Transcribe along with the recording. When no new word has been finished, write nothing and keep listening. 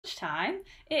time.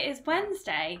 It is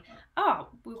Wednesday. Oh,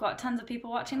 we've got tons of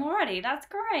people watching already. That's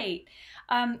great.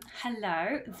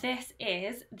 Hello, this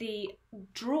is the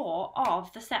draw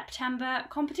of the September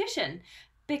competition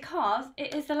because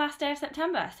it is the last day of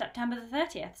September, September the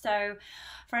 30th. So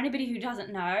for anybody who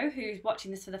doesn't know, who's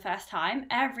watching this for the first time,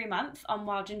 every month on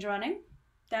Wild Ginger Running,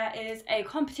 there is a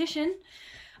competition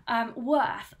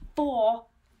worth £400.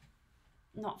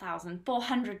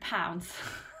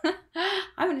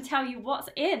 I'm going to tell you what's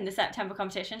in the September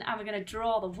competition and we're going to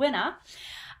draw the winner.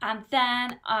 And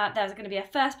then there's going to be a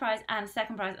first prize and a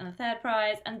second prize and a third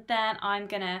prize. And then I'm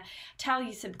going to tell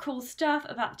you some cool stuff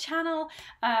about the channel.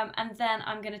 And then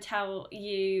I'm going to tell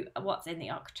you what's in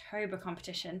the October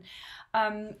competition.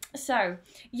 So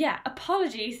yeah,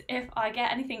 apologies if I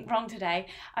get anything wrong today.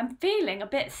 I'm feeling a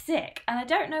bit sick and I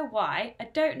don't know why. I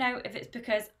don't know if it's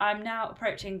because I'm now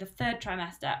approaching the third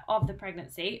trimester of the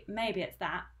pregnancy. Maybe it's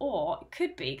that, or it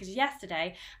could be because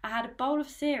yesterday I had a bowl of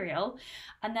cereal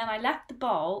and then I left the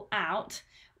bowl out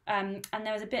and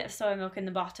there was a bit of soy milk in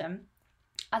the bottom.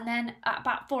 And then at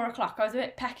about 4 o'clock, I was a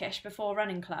bit peckish before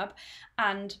running club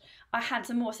and I had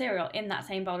some more cereal in that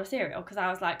same bowl of cereal because I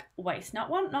was like, waste not,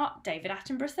 want not, David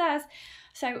Attenborough says.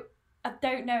 So I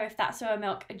don't know if that soy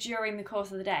milk during the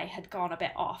course of the day had gone a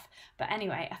bit off. But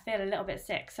anyway, I feel a little bit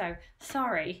sick. So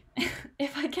sorry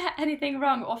if I get anything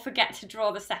wrong or forget to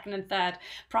draw the second and third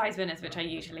prize winners, which I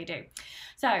usually do.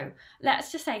 So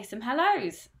let's just say some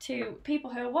hellos to people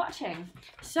who are watching.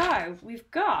 So we've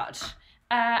got...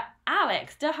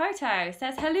 Alex DeHoto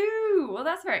says hello. Well,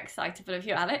 that's very excitable of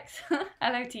you, Alex.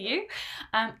 Hello to you.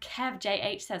 Kev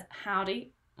JH says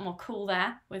howdy. More cool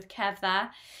there with Kev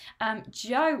there.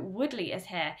 Joe Woodley is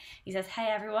here. He says, hey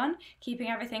everyone, keeping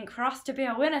everything crossed to be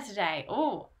a winner today.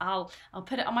 Oh, I'll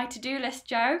put it on my to-do list,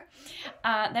 Joe.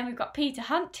 Then we've got Peter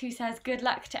Hunt who says good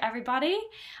luck to everybody.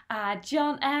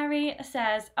 John Airy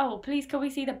says, oh, please can we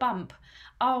see the bump?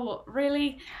 Oh,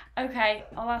 really? Okay,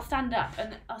 well, I'll stand up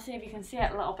and I'll see if you can see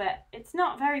it a little bit. It's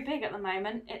not very big at the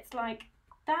moment. It's like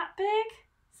that big.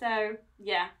 So,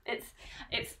 yeah, it's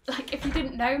like if you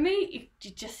didn't know me,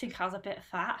 you'd just think I was a bit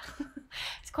fat.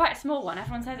 It's quite a small one.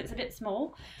 Everyone says it's a bit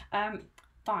small.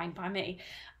 Fine by me.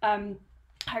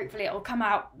 Hopefully it will come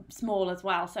out small as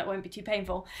well, so it won't be too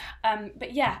painful.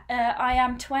 But yeah, I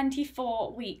am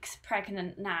 24 weeks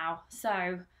pregnant now.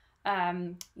 So...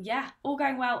 yeah, all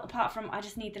going well apart from I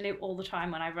just need the loo all the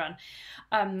time when I run.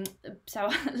 So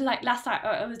like last night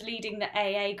I was leading the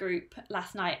AA group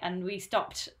last night and we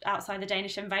stopped outside the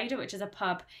Danish Invader, which is a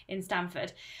pub in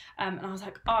Stamford, and I was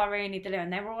like, oh, I really need the loo,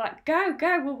 and they were all like, go,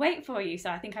 we'll wait for you. So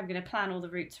I think I'm going to plan all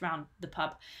the routes around the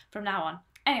pub from now on.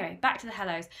 Anyway, back to the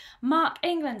hellos. Mark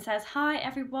England says, hi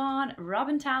everyone.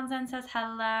 Robin Townsend says,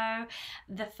 hello.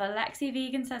 The Falexi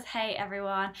Vegan says, hey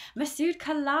everyone. Masood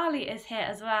Kalali is here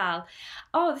as well.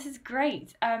 Oh, this is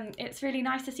great. It's really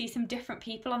nice to see some different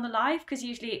people on the live because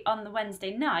usually on the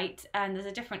Wednesday night there's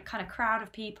a different kind of crowd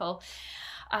of people.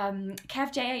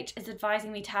 Kev JH is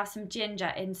advising me to have some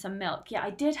ginger in some milk. Yeah, I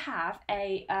did have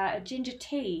a ginger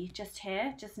tea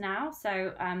just now.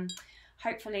 So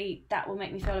hopefully that will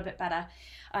make me feel a bit better.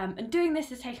 And doing this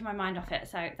has taken my mind off it,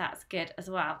 so that's good as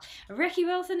well. Ricky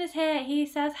Wilson is here. He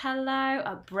says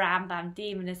hello. Bram Van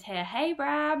Diemen is here. Hey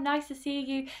Bram, nice to see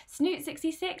you.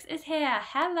 Snoot66 is here.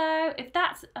 Hello. If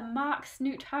that's a Mark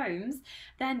Snoot Holmes,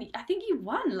 then I think you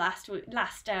won last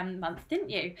month, didn't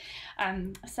you?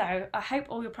 So I hope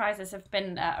all your prizes have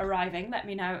been arriving. Let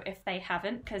me know if they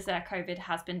haven't, because COVID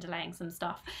has been delaying some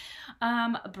stuff.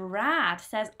 Brad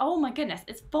says, oh my goodness,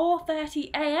 it's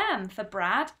 4:30 a.m. for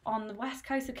Brad on the west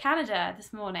coast of Canada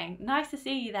this morning. Nice to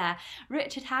see you there.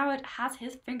 Richard Howard has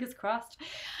his fingers crossed.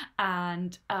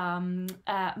 And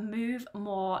Move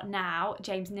More Now,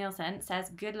 James Nielsen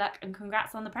says, good luck and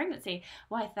congrats on the pregnancy.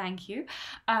 Why, thank you.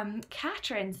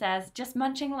 Catherine says, just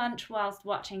munching lunch whilst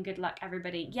watching. Good luck,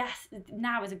 everybody. Yes,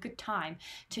 now is a good time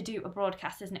to do a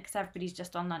broadcast, isn't it? Because everybody's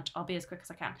just on lunch. I'll be as quick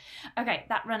as I can. Okay,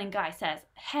 that running guy says,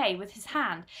 hey, with his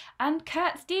hand. And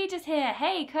Kurt Steed is here.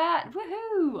 Hey, Kurt.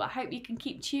 Woohoo! I hope you can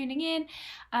keep tuning in.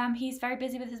 He's very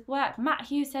busy with his work. Matt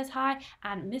Hughes says hi,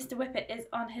 and Mr. Whippet is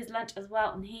on his lunch as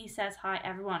well, and he says hi,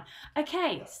 everyone.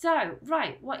 Okay, so,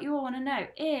 right, what you all want to know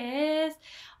is,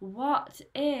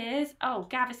 oh,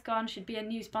 Gaviscon should be a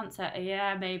new sponsor.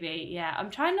 Yeah, maybe, yeah. I'm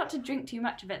trying not to drink too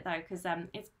much of it, though, because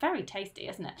it's very tasty,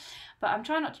 isn't it? But I'm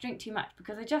trying not to drink too much,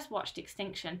 because I just watched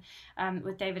Extinction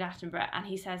with David Attenborough, and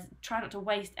he says, try not to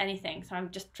waste anything, so I'm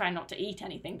just trying not to eat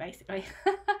anything, basically.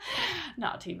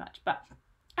 Not too much, but...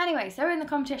 Anyway, so in the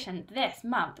competition this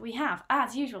month, we have,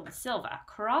 as usual, the Silva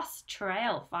Cross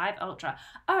Trail 5 Ultra.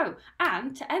 Oh,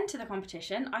 and to enter the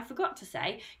competition, I forgot to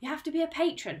say, you have to be a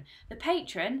patron. The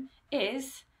patron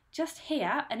is just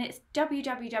here, and it's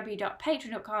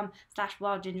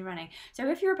www.patreon.com/wildgingerrunning. So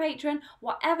if you're a patron,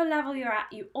 whatever level you're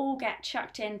at, you all get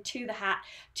chucked into the hat,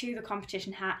 to the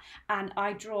competition hat, and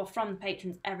I draw from the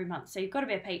patrons every month. So you've got to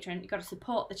be a patron, you've got to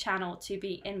support the channel to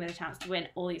be in with a chance to win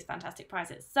all these fantastic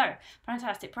prizes. So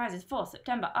fantastic prizes for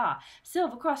September are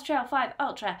Silva Cross Trail 5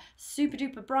 Ultra Super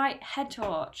Duper Bright Head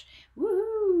Torch.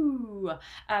 Woohoo!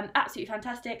 Absolutely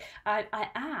fantastic. I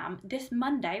am this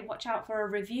Monday, watch out for a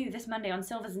review this Monday on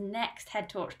Silva's next head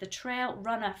torch, the Trail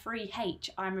Runner Free H.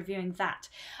 I'm reviewing that.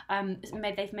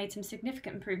 They've made some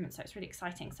significant improvements, so it's really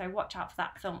exciting. So watch out for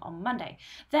that film on Monday.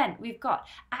 Then we've got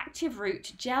Active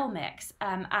Root Gel Mix,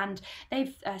 and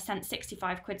they've sent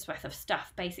 65 quid's worth of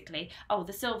stuff basically. Oh,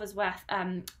 the Silva's worth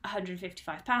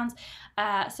 £155.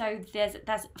 So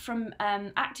there's from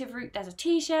Active Root, there's a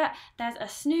t-shirt, there's a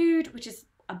snood, which is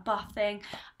a buff thing,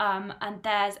 and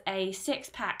there's a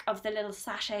 6-pack of the little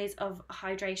sachets of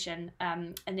hydration,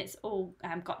 and it's all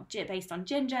got based on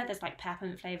ginger. There's like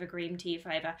peppermint flavour, green tea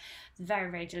flavour. It's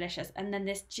very, very delicious. And then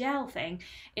this gel thing,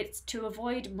 it's to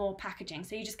avoid more packaging,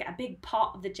 so you just get a big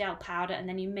pot of the gel powder and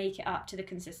then you make it up to the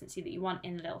consistency that you want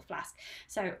in a little flask.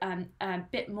 So a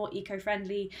bit more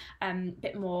eco-friendly,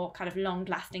 bit more kind of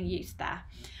long-lasting use there,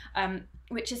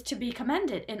 which is to be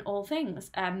commended in all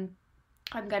things.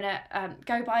 I'm gonna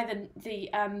go by the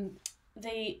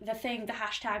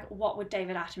hashtag what would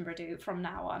David Attenborough do from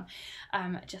now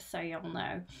on, just so you'll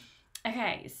know.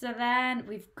 Okay, so then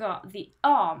we've got the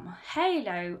OMM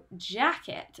Halo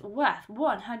Jacket worth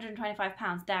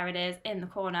 £125. There it is in the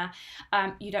corner.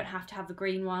 You don't have to have the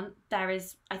green one. There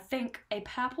is, I think, a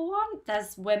purple one.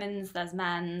 There's women's, there's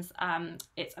men's.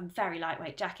 It's a very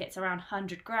lightweight jacket. It's around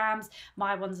 100 grams.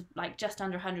 My one's like just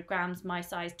under 100 grams, my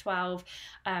size 12.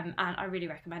 And I really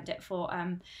recommend it for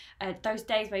those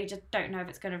days where you just don't know if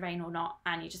it's going to rain or not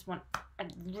and you just want a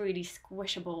really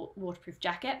squishable waterproof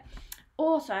jacket.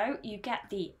 Also, you get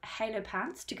the Halo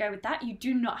Pants to go with that. You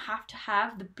do not have to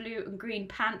have the blue and green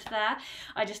pant there.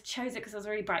 I just chose it because it was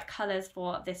really bright colours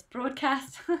for this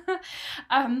broadcast.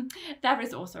 There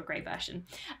is also a grey version.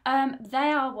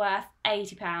 They are worth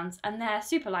 £80 and they're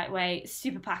super lightweight,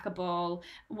 super packable,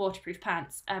 waterproof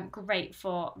pants. Great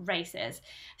for races.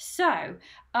 So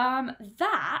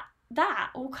that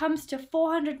all comes to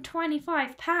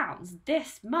 £425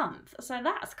 this month. So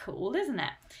that's cool, isn't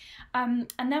it?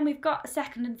 And then we've got a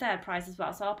second and third prize as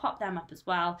well, so I'll pop them up as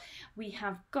well. We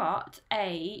have got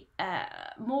a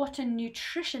Maurten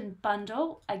nutrition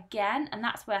bundle again, and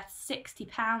that's worth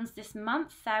 £60 this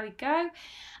month. There we go.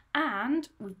 And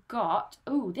we've got,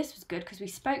 oh, this was good because we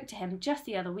spoke to him just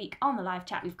the other week on the live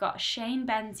chat. We've got Shane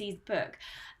Benzie's book,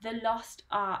 The Lost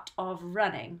Art of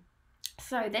Running.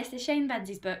 So this is Shane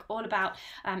Benzie's book, all about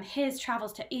his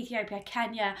travels to Ethiopia,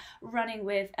 Kenya, running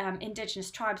with indigenous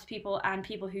tribes people and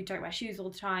people who don't wear shoes all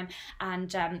the time,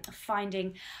 and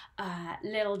finding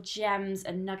little gems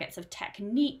and nuggets of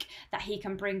technique that he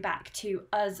can bring back to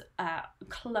us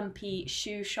clumpy,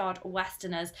 shoe-shod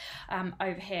Westerners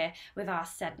over here with our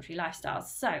sedentary lifestyles.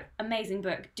 So amazing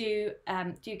book. Do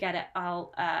get it.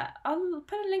 I'll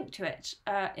put a link to it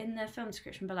in the film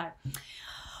description below.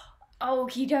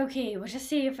 Okie dokie, we'll just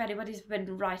see if anybody's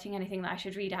been writing anything that I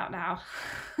should read out now.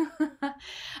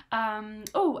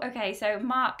 Oh, okay, so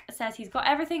Mark says he's got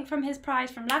everything from his prize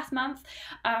from last month,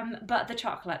 but the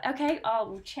chocolate. Okay,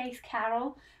 I'll chase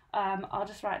Carol. I'll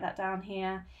just write that down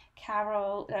here.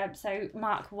 Carol, so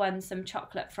Mark won some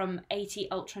chocolate from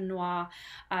 80 Ultra Noir.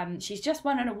 She's just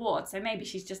won an award, so maybe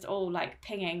she's just all like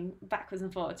pinging backwards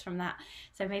and forwards from that.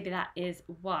 So maybe that is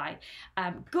why.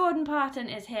 Gordon Parton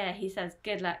is here. He says,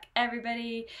 good luck,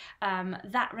 everybody.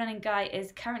 That running guy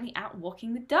is currently out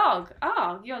walking the dog.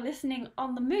 Oh, you're listening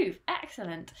on the move.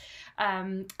 Excellent.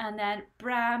 And then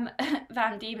Bram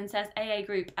Van Diemen says, AA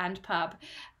group and pub.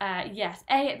 Yes,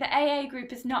 the AA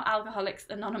group is not Alcoholics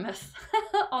Anonymous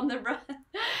on the run.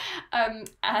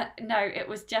 No, it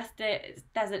was just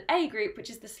there's an A group,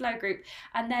 which is the slow group,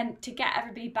 and then to get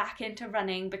everybody back into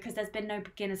running, because there's been no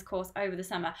beginners course over the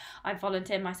summer, I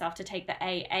volunteered myself to take the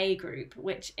AA group,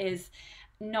 which is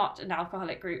not an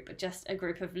alcoholic group, but just a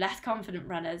group of less confident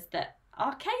runners that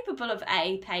are capable of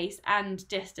A, pace and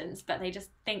distance, but they just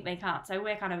think they can't. So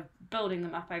we're kind of building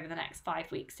them up over the next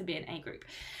 5 weeks to be an A group.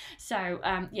 So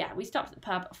yeah, we stopped at the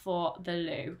pub for the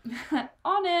loo.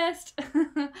 Honest.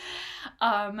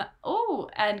 Oh,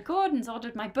 and Gordon's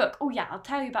ordered my book. Oh yeah, I'll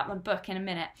tell you about my book in a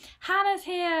minute. Hannah's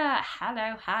here.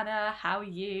 Hello Hannah, how are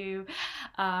you?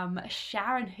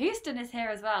 Sharon Houston is here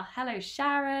as well. Hello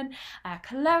Sharon.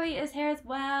 Chloe is here as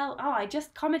well. Oh, I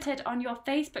just commented on your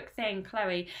Facebook thing,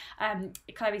 Chloe.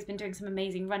 Chloe's been doing some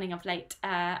amazing running of late.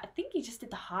 I think he just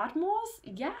did the Hardmoors,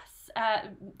 yes,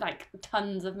 like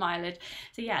tons of mileage.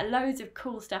 So yeah, loads of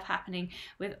cool stuff happening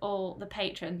with all the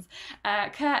patrons.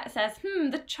 Kurt says,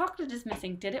 the chocolate is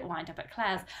missing. Did it wind up at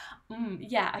Claire's?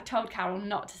 Yeah, I told Carol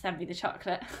not to send me the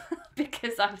chocolate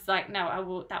because I was like,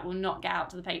 no, that will not get out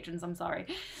to the patrons, I'm sorry.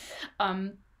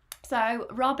 So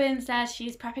Robin says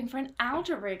she's prepping for an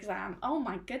algebra exam. Oh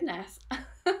my goodness.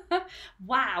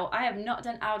 Wow, I have not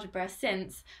done algebra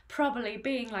since probably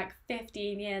being like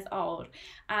 15 years old,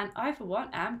 and I for one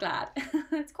am glad.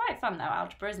 It's quite fun though,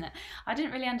 algebra, isn't it? I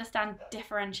didn't really understand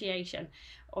differentiation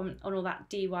on all that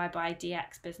dy by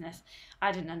dx business.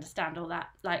 I didn't understand all that.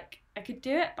 Like, I could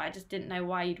do it, but I just didn't know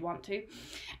why you'd want to.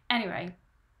 Anyway,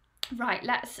 right,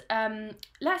 let's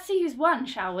see who's won,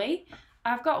 shall we?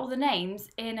 I've got all the names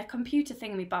in a computer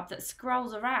thingamabob that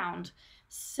scrolls around.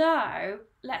 So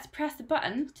let's press the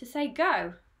button to say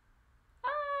go.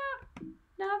 Ah,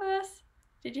 nervous.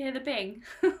 Did you hear the bing?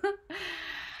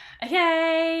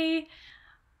 Okay.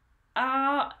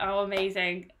 Oh,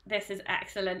 amazing. This is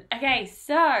excellent. Okay,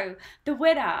 so the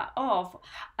winner of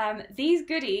these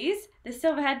goodies, the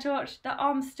Silverhead torch, the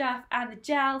OMM stuff and the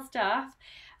gel stuff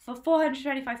for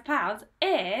 £425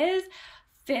 is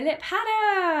Philip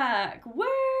Haddock.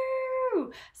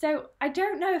 Woo! So I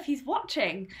don't know if he's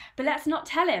watching, but let's not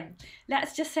tell him.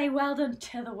 Let's just say well done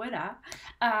to the winner,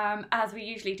 as we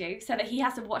usually do, so that he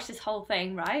has to watch this whole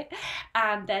thing, right?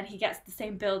 And then he gets the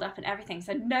same build up and everything.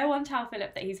 So no one tell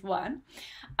Philip that he's won.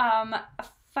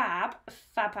 Fab.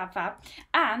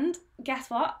 And guess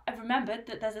what? I've remembered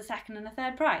that there's a second and a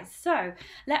third prize. So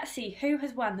let's see who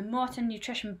has won the Maurten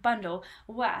Nutrition Bundle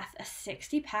worth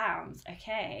 £60.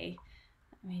 Okay.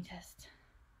 Let me just...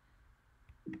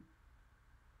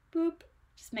 boop.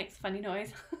 Just makes a funny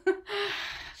noise.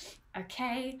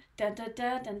 Okay. Dun dun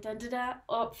dun dun dun dun dun.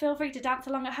 Oh, feel free to dance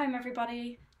along at home,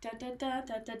 everybody. Dun dun dun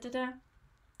dun dun dun dun.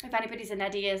 If anybody's an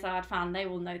Eddie Izzard fan, they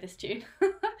will know this tune.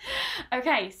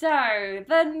 Okay, so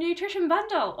the nutrition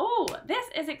bundle. Oh, this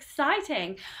is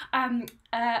exciting.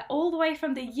 All the way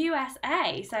from the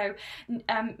USA. So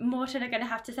Maurten are going to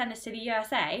have to send us to the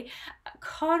USA.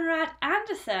 Conrad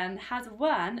Anderson has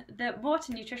won the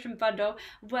Maurten nutrition bundle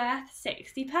worth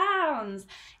 £60.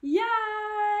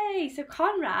 Yay! So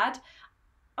Conrad...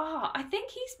 oh, I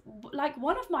think he's like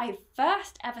one of my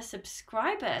first ever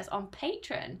subscribers on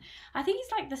Patreon. I think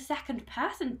he's like the second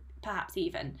person, perhaps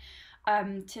even,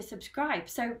 to subscribe.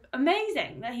 So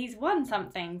amazing that he's won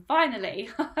something, finally.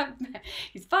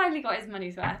 He's finally got his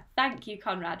money's worth. Thank you,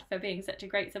 Conrad, for being such a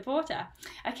great supporter.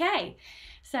 Okay,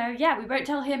 so yeah, we won't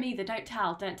tell him either. Don't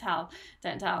tell.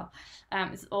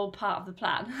 It's all part of the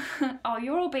plan. Oh,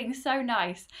 you're all being so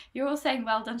nice. You're all saying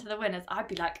well done to the winners. I'd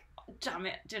be like, damn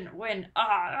it, didn't win.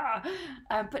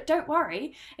 But don't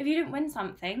worry if you didn't win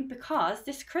something, because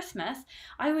this Christmas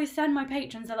I always send my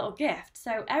patrons a little gift,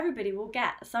 so everybody will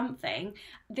get something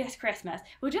this Christmas.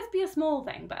 It will just be a small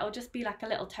thing, but it'll just be like a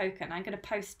little token. I'm going to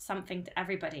post something to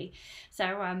everybody,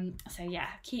 so yeah,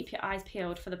 keep your eyes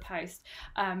peeled for the post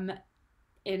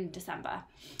in December.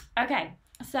 Okay,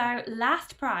 so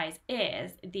last prize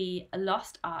is the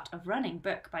Lost Art of Running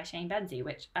book by Shane Benzie,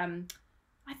 which I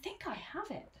think I have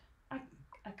it.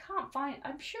 I can't find...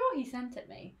 I'm sure he sent it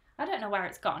me. I don't know where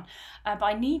it's gone, but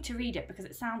I need to read it because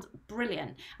it sounds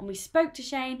brilliant. And we spoke to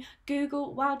Shane.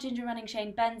 Google Wild Ginger Running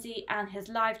Shane Benzie and his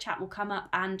live chat will come up,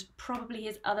 and probably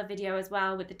his other video as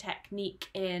well with the technique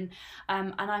in.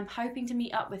 And I'm hoping to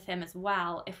meet up with him as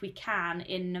well, if we can,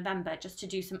 in November, just to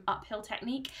do some uphill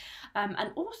technique,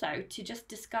 and also to just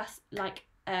discuss like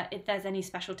if there's any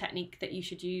special technique that you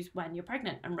should use when you're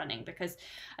pregnant and running, because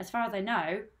as far as I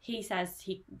know, he says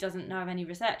he doesn't know of any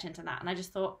research into that, and I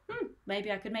just thought,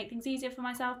 maybe I could make things easier for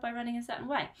myself by running a certain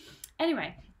way.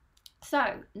 Anyway, so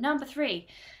number 3,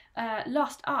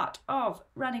 Lost Art of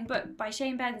Running book by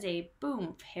Shane Benzie.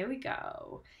 Boom, here we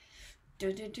go.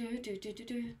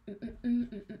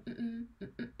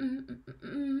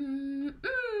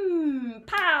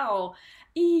 Pow!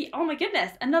 Oh my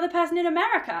goodness, another person in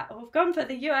America. We've gone for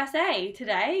the USA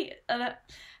today.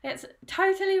 It's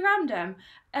totally random.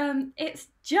 It's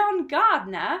John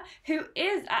Gardner, who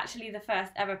is actually the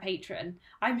first ever patron.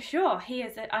 I'm sure he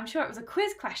is. I'm sure it was a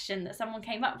quiz question that someone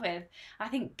came up with. I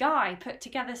think Guy put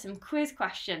together some quiz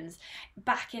questions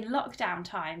back in lockdown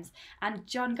times, and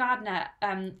John Gardner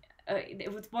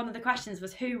it was one of the questions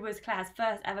was who was Claire's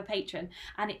first ever patron,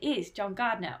 and it is John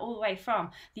Gardner, all the way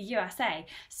from the USA.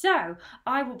 So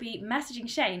I will be messaging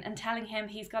Shane and telling him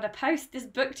he's got to post this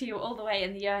book to you all the way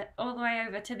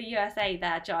over to the USA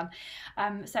there, John.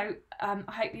 So I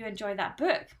hope you enjoy that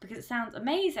book because it sounds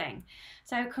amazing.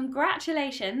 So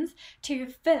congratulations to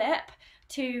Philip,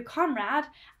 to Conrad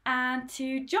and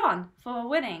to John for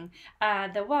winning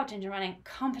the World Ginger Running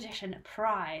Competition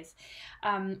prize.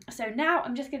 So now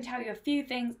I'm just going to tell you a few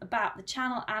things about the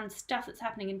channel and stuff that's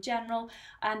happening in general,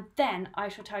 and then I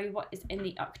shall tell you what is in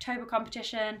the October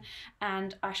competition,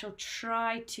 and I shall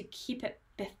try to keep it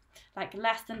like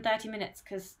less than 30 minutes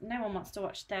because no one wants to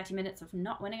watch 30 minutes of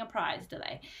not winning a prize, do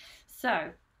they?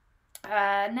 So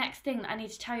next thing that I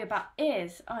need to tell you about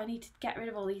is, I need to get rid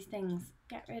of all these things.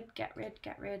 Get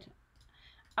rid.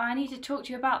 I need to talk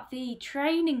to you about the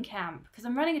training camp, because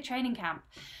I'm running a training camp.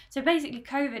 So basically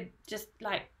COVID just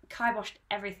like kiboshed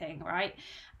everything, right?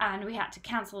 And we had to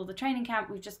cancel the training camp.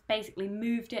 We've just basically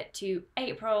moved it to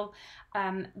April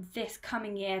this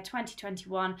coming year,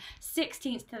 2021,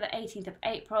 16th to the 18th of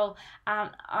April.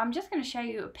 I'm just going to show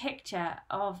you a picture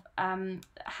of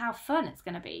how fun it's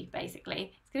going to be,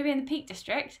 basically. It's going to be in the Peak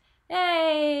District.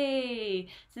 Yay!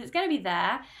 So it's going to be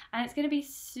there, and it's going to be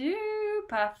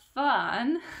super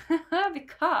fun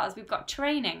because we've got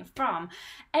training from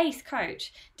ace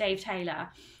coach Dave Taylor.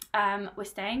 We're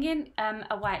staying in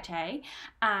a YHA,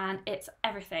 and it's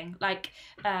everything, like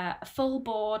full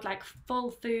board, like full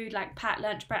food, like packed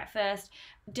lunch, breakfast,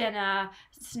 dinner,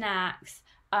 snacks,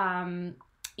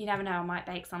 you never know, I might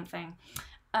bake something,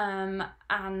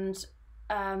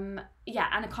 yeah,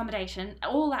 and accommodation,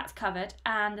 all that's covered.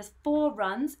 And there's 4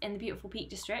 runs in the beautiful Peak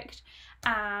District,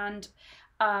 and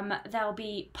there'll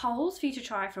be poles for you to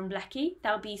try from Blecky.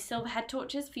 There'll be silver head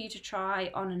torches for you to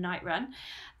try on a night run.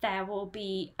 There will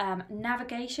be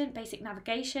navigation, basic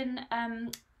navigation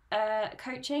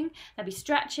coaching. There'll be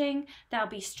stretching. There'll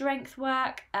be strength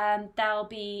work. There'll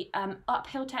be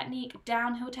uphill technique,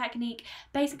 downhill technique.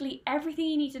 Basically everything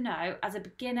you need to know as a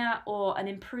beginner or an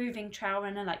improving trail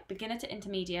runner, like beginner to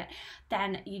intermediate,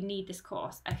 then you need this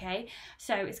course, okay?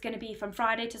 So it's going to be from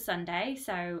Friday to Sunday,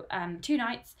 so 2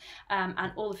 nights,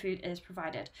 and all the food is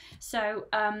provided. So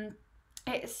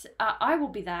it's I will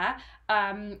be there.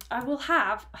 I will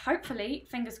have, hopefully,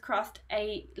 fingers crossed,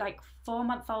 a like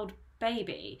 4-month-old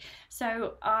baby,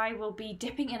 so I will be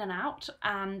dipping in and out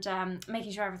and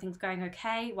making sure everything's going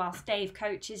okay whilst Dave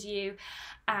coaches you,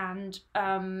 and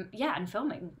yeah, and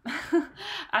filming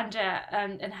and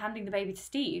handing the baby to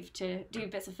Steve to do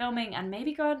bits of filming and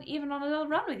maybe go on, even on a little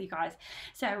run with you guys.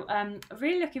 So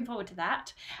really looking forward to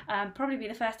that. Probably be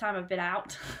the first time I've been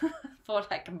out for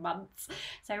like months,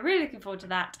 so really looking forward to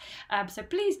that. So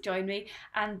please join me.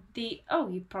 And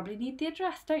you probably need the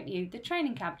address, don't you? The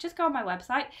training camp, just go on my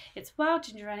website. It's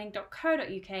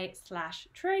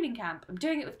wildgingerrunning.co.uk/training camp. I'm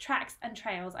doing it with tracks and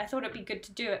trails. I thought it'd be good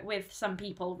to do it with some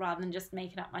people rather than just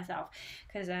making up myself,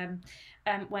 because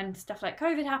when stuff like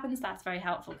COVID happens, that's very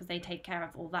helpful because they take care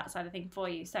of all that side of thing for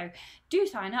you. So do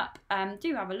sign up,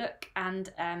 do have a look,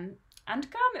 and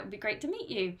come. It would be great to meet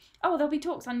you. Oh, there'll be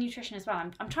talks on nutrition as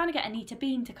well. I'm trying to get Anita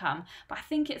Bean to come, but I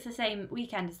think it's the same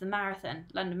weekend as the marathon,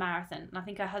 London Marathon, and I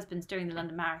think her husband's doing the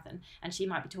London Marathon, and she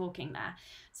might be talking there.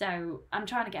 So I'm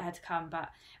trying to get her to come, but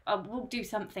we'll do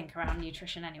something around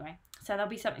nutrition anyway. So there'll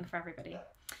be something for everybody.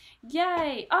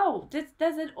 Yay! Oh,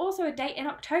 there's also a date in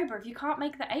October. If you can't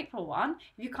make the April one,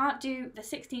 if you can't do the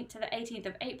 16th to the 18th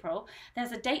of April,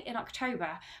 there's a date in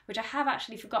October, which I have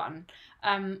actually forgotten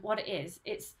what it is.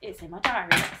 It's in my diary.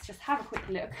 Let's just have a quick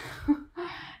look.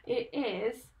 It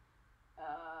is,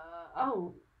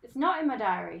 oh, it's not in my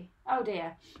diary. Oh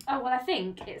dear. Oh, well, I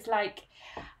think it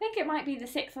might be the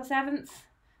 6th or 7th.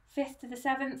 5th to the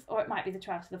 7th, or it might be the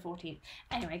 12th to the 14th.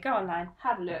 Anyway, go online,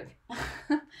 have a look.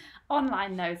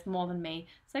 Online knows more than me.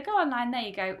 So go online, there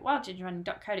you go,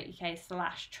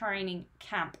 wildgingerrunning.co.uk/training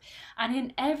camp. And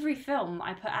in every film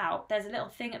I put out, there's a little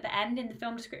thing at the end in the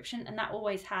film description, and that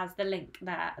always has the link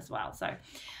there as well. So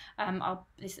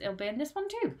it'll be in this one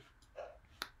too.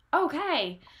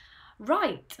 Okay,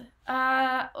 right.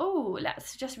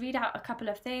 Let's just read out a couple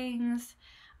of things.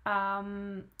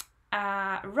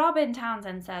 Robin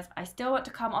Townsend says, I still want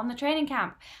to come on the training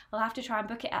camp. We'll have to try and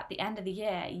book it at the end of the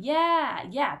year.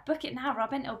 Yeah, book it now,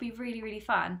 Robin. It'll be really, really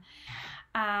fun.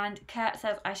 And Kurt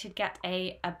says I should get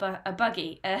a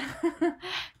buggy.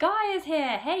 Guy is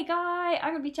here. Hey, Guy.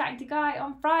 I'm going to be chatting to Guy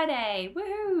on Friday.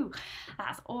 Woohoo!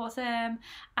 That's awesome.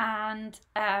 And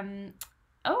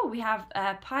we have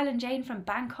Pyle and Jane from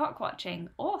Bangkok watching.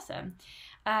 Awesome.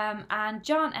 And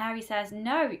John Airy says,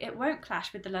 no, it won't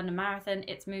clash with the London Marathon.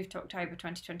 It's moved to October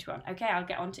 2021. Okay, I'll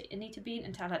get on to Anita Bean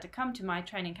and tell her to come to my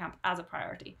training camp as a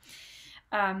priority.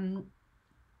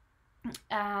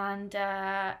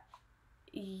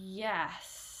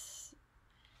 Yes.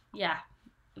 Yeah.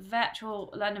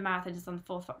 Virtual London Marathon is on the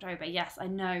 4th of October. Yes, I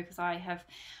know, because I have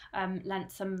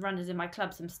lent some runners in my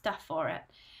club some stuff for it.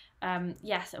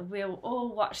 Yes, we'll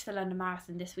all watch the London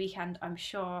Marathon this weekend, I'm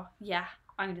sure. Yeah,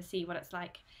 I'm going to see what it's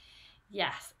like.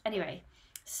 Yes. Anyway,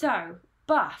 so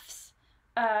buffs.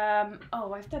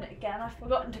 Oh, I've done it again. I've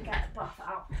forgotten to get a buff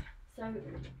out. So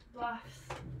buffs.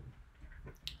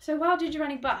 So Wild Ginger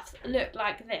Running buffs look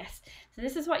like this. So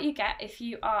this is what you get if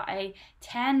you are a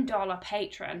 $10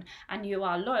 patron and you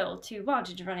are loyal to Wild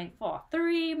Ginger Running for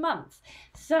 3 months.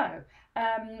 So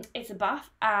it's a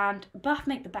buff, and buff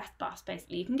make the best buffs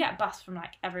basically. You can get buffs from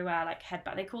like everywhere, like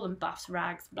Headband, they call them buffs,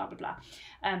 rags, blah blah blah,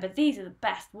 but these are the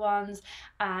best ones,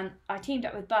 and I teamed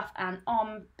up with Buff and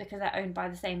OMM because they're owned by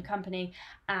the same company,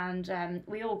 and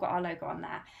we all got our logo on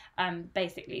there,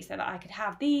 basically, so that I could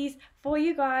have these for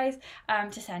you guys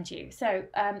to send you. So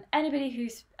anybody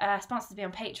who's sponsors me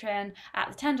on Patreon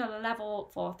at the $10 level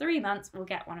for 3 months will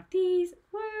get one of these.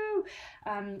 Woo!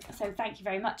 So thank you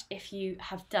very much if you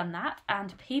have done that,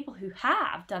 and people who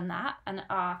have done that and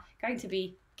are going to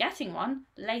be getting one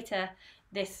later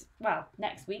this, well,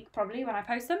 next week probably when I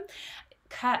post them.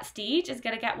 Kurt Steege is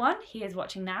going to get one. He is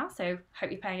watching now, so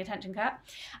hope you're paying attention, Kurt.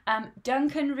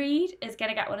 Duncan Reed is going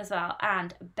to get one as well,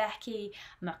 and Becky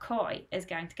McCoy is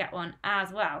going to get one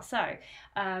as well. So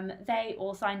they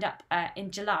all signed up in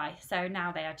July, so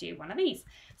now they are due one of these.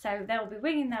 So they'll be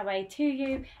winging their way to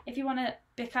you. If you want to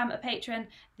become a patron,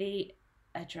 the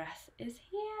address is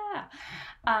here.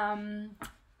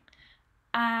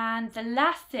 And the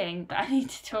last thing that I need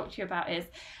to talk to you about is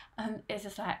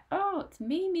just like, oh, it's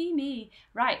me.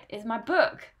 Right, is my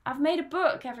book. I've made a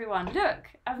book, everyone. Look,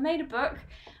 I've made a book.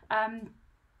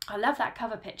 I love that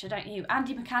cover picture, don't you?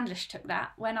 Andy McCandlish took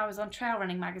that when I was on Trail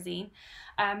Running magazine.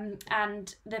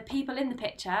 And the people in the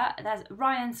picture, there's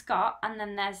Ryan Scott and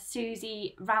then there's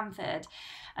Susie Ramford.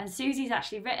 And Susie's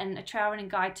actually written a trail running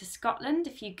guide to Scotland.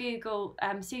 If you Google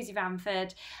Susie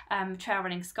Ramford, Trail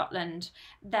Running Scotland,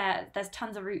 there's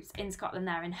tons of routes in Scotland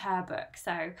there in her book.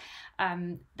 So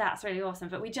that's really awesome.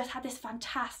 But we just had this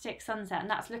fantastic sunset, and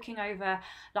that's looking over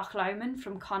Loch Lomond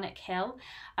from Connick Hill.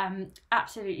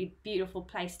 Absolutely beautiful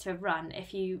place to run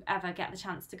if you ever get the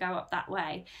chance to go up that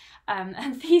way.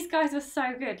 And these guys were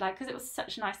so good, like, because it was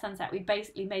such a nice sunset, we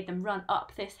basically made them run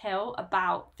up this hill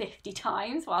about 50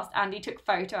 times whilst Andy took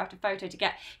photo after photo to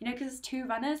get, you know, because there's 2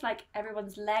 runners, like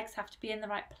everyone's legs have to be in the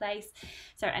right place.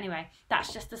 So anyway,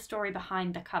 that's just the story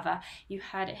behind the cover. You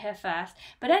heard it here first.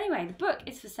 But anyway, the book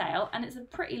is for sale, and it's a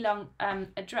pretty long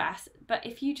address, but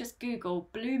if you just Google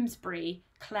Bloomsbury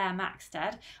Claire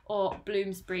Maxted or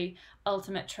Bloomsbury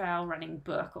Ultimate Trail Running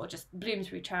Book, or just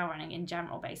Bloomsbury Trail Running in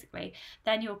general basically,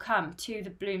 then you'll come to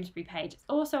the Bloomsbury page. It's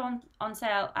also on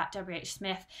sale at WH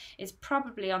Smith. It's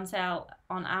probably on sale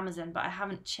on Amazon, but I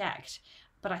haven't checked,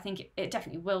 but I think it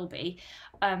definitely will be.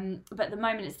 But at the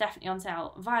moment it's definitely on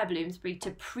sale via Bloomsbury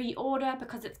to pre-order,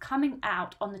 because it's coming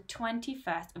out on the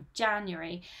 21st of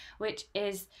January, which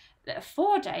is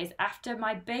 4 days after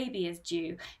my baby is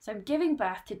due. So I'm giving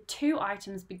birth to 2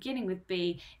 items beginning with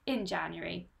B in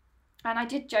January. And I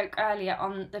did joke earlier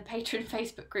on the Patreon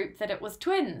Facebook group that it was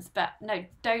twins, but no,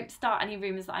 don't start any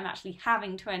rumours that I'm actually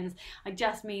having twins. I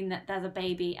just mean that there's a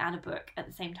baby and a book at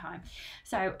the same time.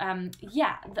 So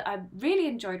yeah, I really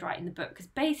enjoyed writing the book, because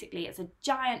basically it's a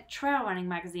giant trail running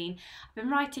magazine. I've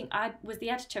been writing, I was the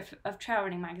editor of Trail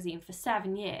Running magazine for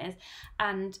 7 years,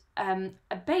 and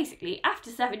basically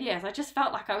after 7 years I just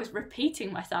felt like I was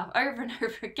repeating myself over and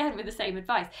over again with the same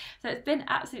advice. So it's been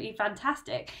absolutely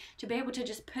fantastic to be able to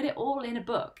just put it all in a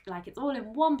book. Like, it's all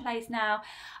in one place now,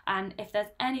 and if there's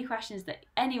any questions that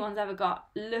anyone's ever got,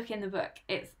 look in the book.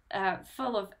 It's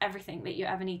full of everything that you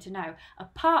ever need to know,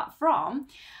 apart from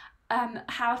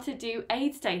how to do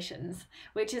aid stations,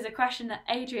 which is a question that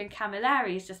Adrian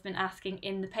Camilleri has just been asking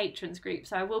in the patrons group.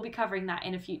 So I will be covering that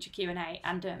in a future Q&A,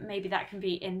 and maybe that can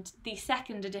be in the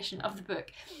 2nd edition of the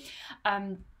book.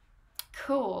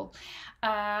 Cool.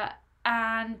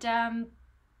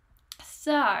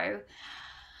 So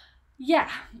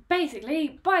yeah,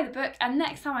 basically buy the book, and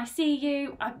next time I see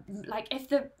you, like, if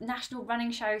the National Running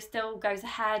Show still goes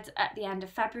ahead at the end of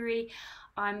February,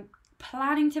 I'm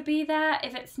planning to be there.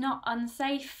 If it's not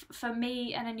unsafe for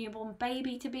me and a newborn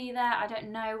baby to be there, I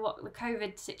don't know what the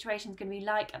COVID situation is going to be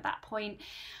like at that point.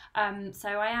 So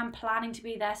I am planning to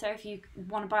be there, so if you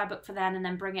want to buy a book for then and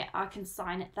then bring it, I can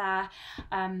sign it there.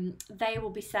 They will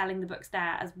be selling the books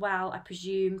there as well, I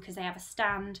presume, because they have a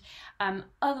stand.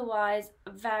 Otherwise,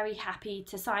 very happy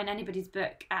to sign anybody's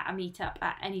book at a meetup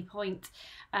at any point,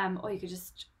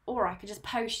 or I could just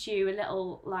post you a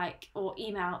little, like, or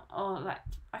email, or like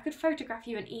I could photograph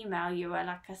you and email you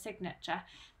like a signature.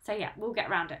 So yeah, we'll get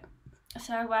around it.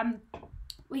 So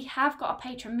we have got a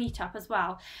patron meetup as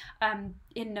well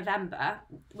in November,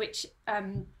 which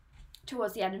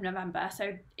towards the end of November.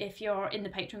 So if you're in the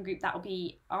Patreon group, that will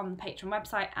be on the Patreon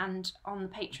website and on the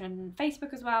Patreon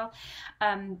Facebook as well.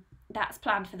 That's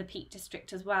planned for the Peak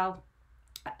District as well.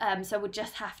 So we'll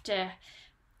just have to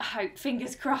hope,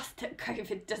 fingers crossed, that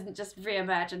COVID doesn't just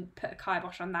re-emerge and put a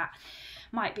kibosh on that.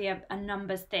 Might be a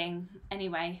numbers thing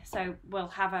anyway. So we'll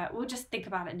just think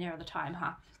about it nearer the time,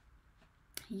 huh?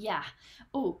 Yeah.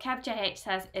 Oh, KevJH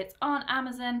says it's on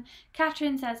Amazon.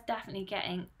 Catherine says definitely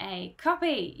getting a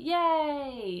copy.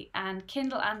 Yay! And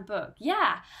Kindle and book.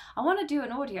 Yeah, I want to do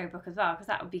an audiobook as well because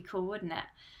that would be cool, wouldn't it?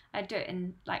 I'd do it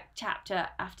in like chapter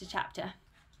after chapter.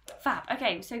 Fab.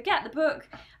 Okay, so get the book.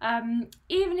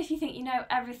 Even if you think you know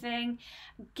everything,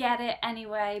 get it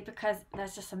anyway because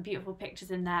there's just some beautiful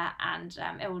pictures in there and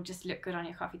it will just look good on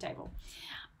your coffee table.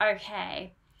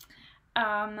 Okay.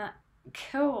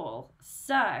 Cool.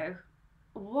 So,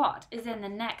 what is in the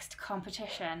next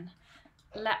competition?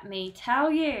 Let me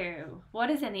tell you what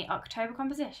is in the October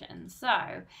competition.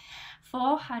 So,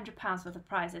 £400 worth of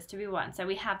prizes to be won. So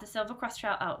we have the Silva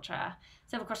Crosstrail Ultra,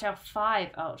 Silva Crosstrail 5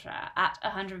 Ultra at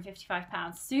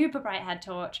 £155. Super bright head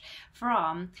torch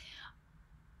from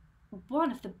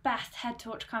one of the best head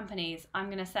torch companies, I'm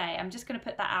going to say. I'm just going to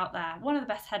put that out there. One of the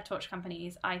best head torch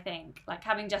companies, I think. Like,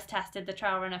 having just tested the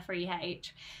Trail Runner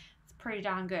 3H, it's pretty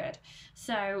darn good.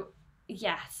 So,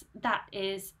 yes, that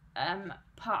is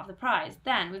part of the prize.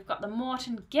 Then we've got the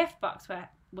Maurten gift box worth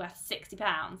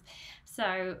 £60.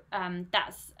 So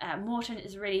that's Maurten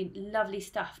is really lovely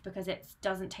stuff because it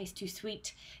doesn't taste too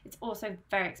sweet. It's also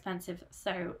very expensive.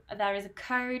 So there is a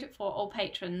code for all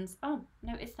patrons. Oh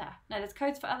no, is there? No, there's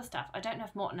codes for other stuff. I don't know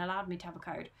if Maurten allowed me to have a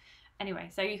code. Anyway,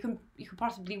 so you can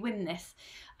possibly win this.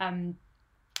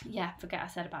 Yeah, forget I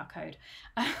said about code.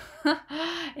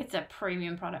 It's a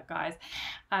premium product, guys.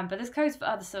 But there's codes for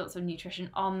other sorts of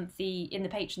nutrition in the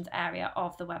patrons area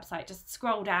of the website. Just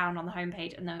scroll down on the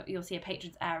homepage and then you'll see a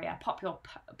patrons area. Pop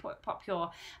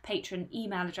your patron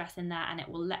email address in there and it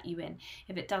will let you in.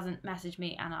 If it doesn't, message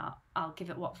me and I'll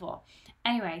give it what for.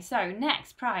 Anyway, so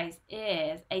next prize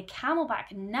is a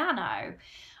Camelbak Nano,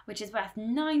 which is worth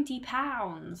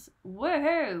 £90.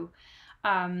 Woohoo!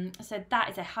 So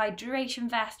that is a hydration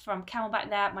vest from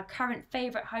Camelbak there. My current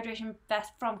favourite hydration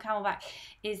vest from Camelbak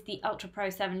is the Ultra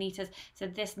Pro 7 litres. So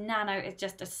this Nano is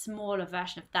just a smaller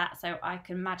version of that. So I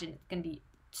can imagine it's going to be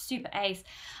super ace.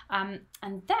 And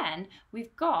then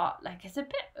we've got, like, it's a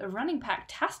bit running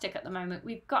pack-tastic at the moment.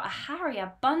 We've got a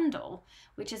Harrier bundle,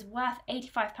 which is worth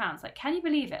 £85. Like, can you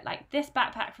believe it? Like, this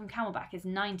backpack from Camelbak is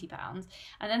 £90,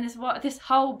 and then this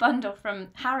whole bundle from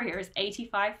Harrier is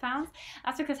 £85.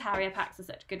 That's because Harrier packs are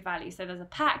such good value. So there's a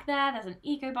pack there, there's an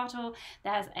eco bottle,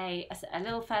 there's a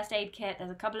little first aid kit,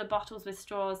 there's a couple of bottles with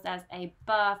straws, there's a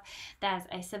bath, there's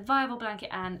a survival blanket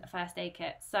and a first aid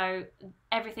kit. So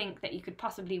everything that you could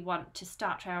possibly want to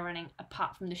start trail running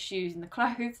apart from the shoes and the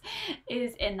clothes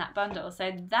is in that bundle.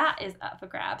 So that is up for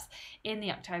grabs in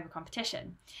the October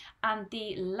competition. And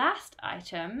the last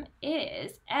item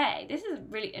is this is a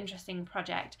really interesting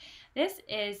project. This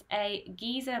is a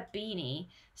Geexer Beanie.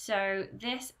 So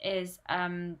this is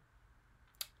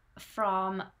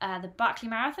from the Berkeley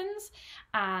Marathons,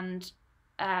 and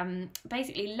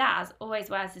basically Laz always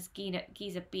wears this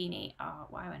Geexer Beanie. Oh,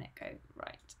 why won't it go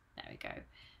right? There we go.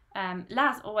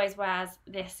 Laz always wears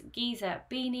this Geexer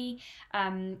Beanie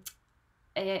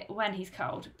when he's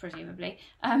cold, presumably.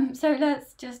 So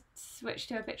let's just switch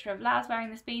to a picture of Laz wearing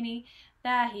this beanie.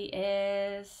 There he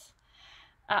is,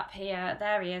 up here.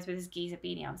 There he is with his Geexer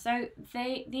Beanie on. So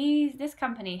this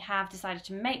company have decided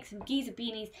to make some Geexer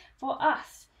Beanies for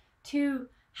us to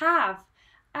have.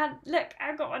 And look,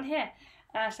 I've got one here.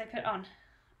 Should I put it on?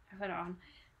 I put it on.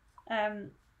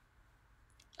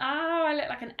 Oh, I look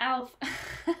like an elf.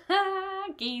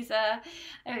 Geexer.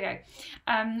 There we go.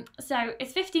 So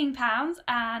it's £15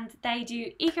 and they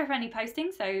do eco-friendly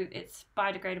posting, so it's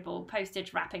biodegradable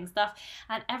postage, wrapping stuff,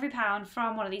 and every pound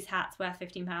from one of these hats worth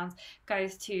 £15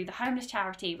 goes to the homeless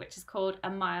charity, which is called A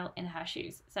Mile in Her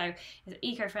Shoes. So it's an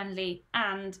eco-friendly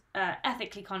and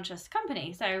ethically conscious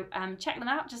company. So check them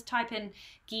out. Just type in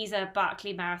Geexer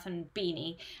Berkeley Marathon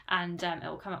Beanie and it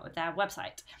will come up with their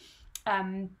website.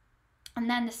 And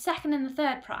then the second and the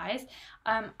third prize,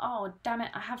 oh damn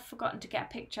it, I have forgotten to get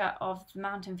a picture of the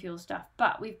Mountain Fuel stuff,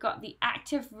 but we've got the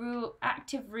Active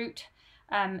Root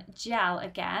gel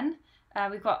again.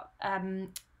 We've got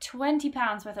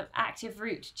 £20 worth of Active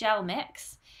Root gel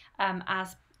mix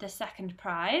as the second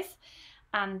prize.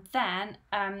 And then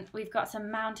we've got some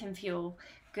Mountain Fuel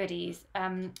goodies.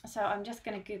 So I'm just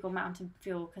going to Google Mountain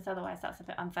Fuel, because otherwise that's a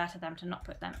bit unfair to them to not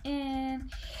put them in.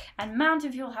 And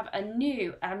Mountain Fuel have a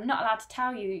new, I'm not allowed to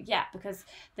tell you yet because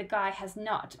the guy has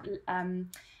not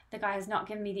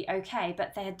given me the okay,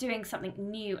 but they're doing something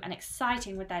new and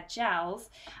exciting with their gels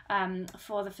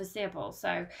for the foreseeable.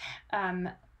 So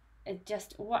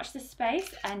just watch this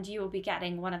space and you will be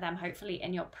getting one of them hopefully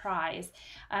in your prize.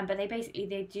 But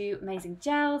they do amazing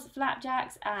gels,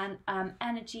 flapjacks, and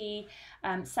energy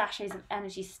sachets of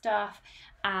energy stuff,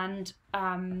 and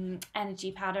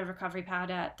energy powder, recovery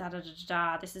powder,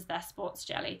 This is their sports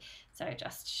jelly, so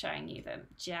just showing you the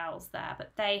gels there.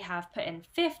 But they have put in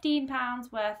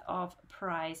 £15 worth of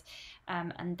prize,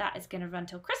 and that is going to run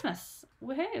till Christmas.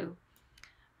 Woohoo!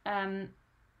 Oh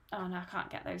no, I can't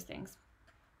get those things.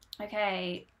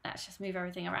 Okay, let's just move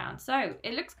everything around. So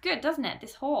it looks good, doesn't it,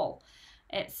 this haul?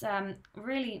 It's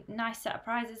really nice set of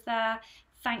prizes there.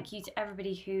 Thank you to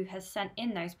everybody who has sent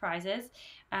in those prizes.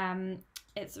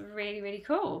 It's really, really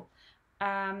cool.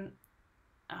 Oh,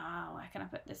 where can I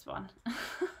put this one?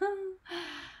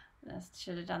 I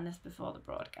should have done this before the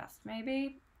broadcast,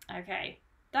 maybe. Okay,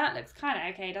 that looks kind of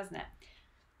okay, doesn't it?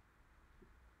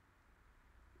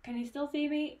 Can you still see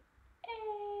me?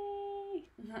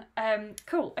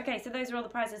 Cool. Okay, so those are all the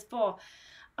prizes for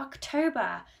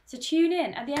October. So tune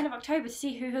in at the end of October to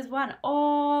see who has won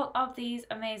all of these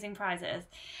amazing prizes.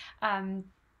 And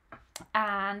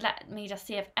let me just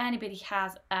see if anybody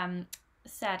has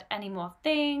said any more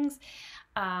things.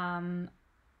 And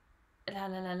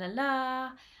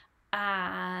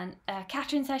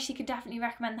Catherine says she could definitely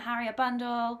recommend the Harrier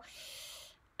bundle.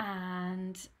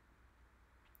 And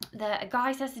the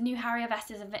guy says the new Harrier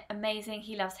vest is amazing.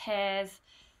 He loves his.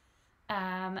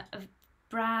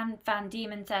 Bran Van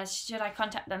Diemen says, should I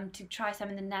contact them to try some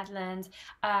in the Netherlands?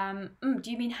 Do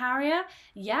you mean Harrier?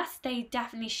 Yes, they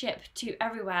definitely ship to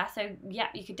everywhere. So yeah,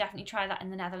 you could definitely try that in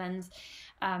the Netherlands.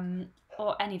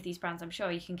 Or any of these brands, I'm sure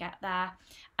you can get there.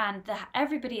 And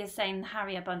everybody is saying the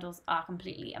Harrier bundles are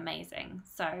completely amazing.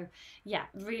 So yeah,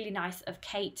 really nice of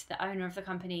Kate, the owner of the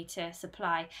company, to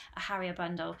supply a Harrier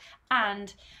bundle.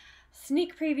 And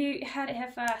sneak preview, you heard it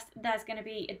here first, there's going to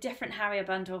be a different Harrier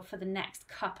bundle for the next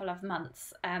couple of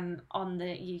months in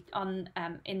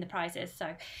the prizes.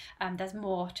 So there's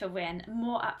more to win,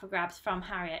 more up for grabs from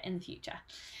Harrier in the future.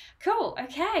 Cool.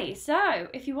 Okay, so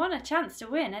if you want a chance to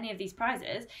win any of these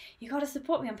prizes, you got to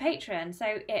support me on Patreon.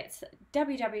 So it's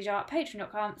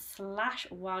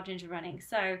www.patreon.com/wildgingerrunning.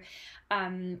 So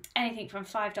anything from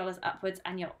 $5 upwards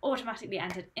and you're automatically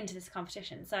entered into this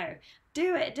competition. So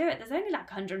do it. There's only like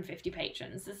 150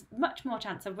 patrons. There's much more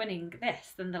chance of winning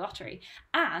this than the lottery.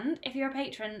 And if you're a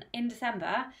patron in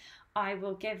December, I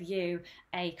will give you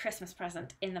a Christmas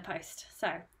present in the post.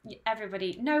 So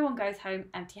everybody, no one goes home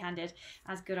empty-handed,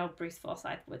 as good old Bruce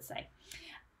Forsyth would say.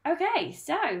 Okay,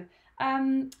 so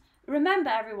remember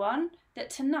everyone that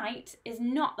tonight is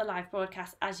not the live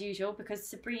broadcast as usual because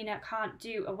Sabrina can't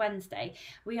do a Wednesday.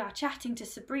 We are chatting to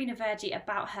Sabrina Vergy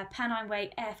about her Pennine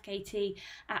Way AFKT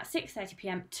at 6:30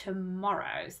 p.m.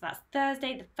 tomorrow. So that's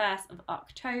Thursday, the 1st of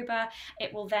October.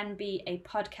 It will then be a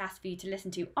podcast for you to listen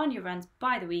to on your runs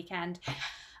by the weekend.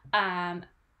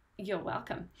 You're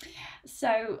welcome.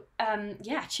 So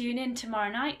yeah, tune in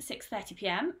tomorrow night, 6:30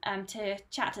 p.m. To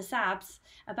chat to Sabs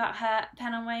about her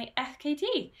Pennine Way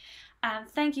FKT. And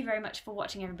thank you very much for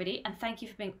watching, everybody, and thank you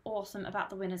for being awesome about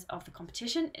the winners of the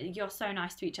competition. You're so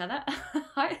nice to each other.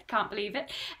 I can't believe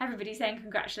it. Everybody's saying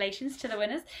congratulations to the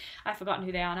winners. I've forgotten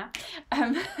who they are now.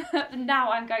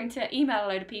 Now I'm going to email a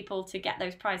load of people to get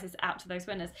those prizes out to those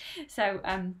winners. So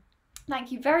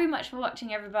thank you very much for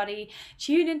watching, everybody.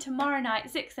 Tune in tomorrow night,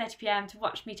 6:30 p.m. to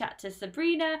watch me chat to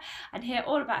Sabrina and hear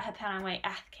all about her Pennine Way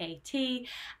FKT.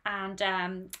 And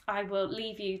I will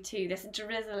leave you to this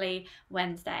drizzly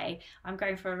Wednesday. I'm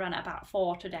going for a run at about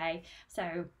 4 today,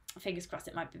 so fingers crossed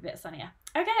it might be a bit sunnier.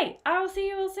 Okay, I will see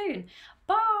you all soon.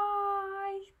 Bye!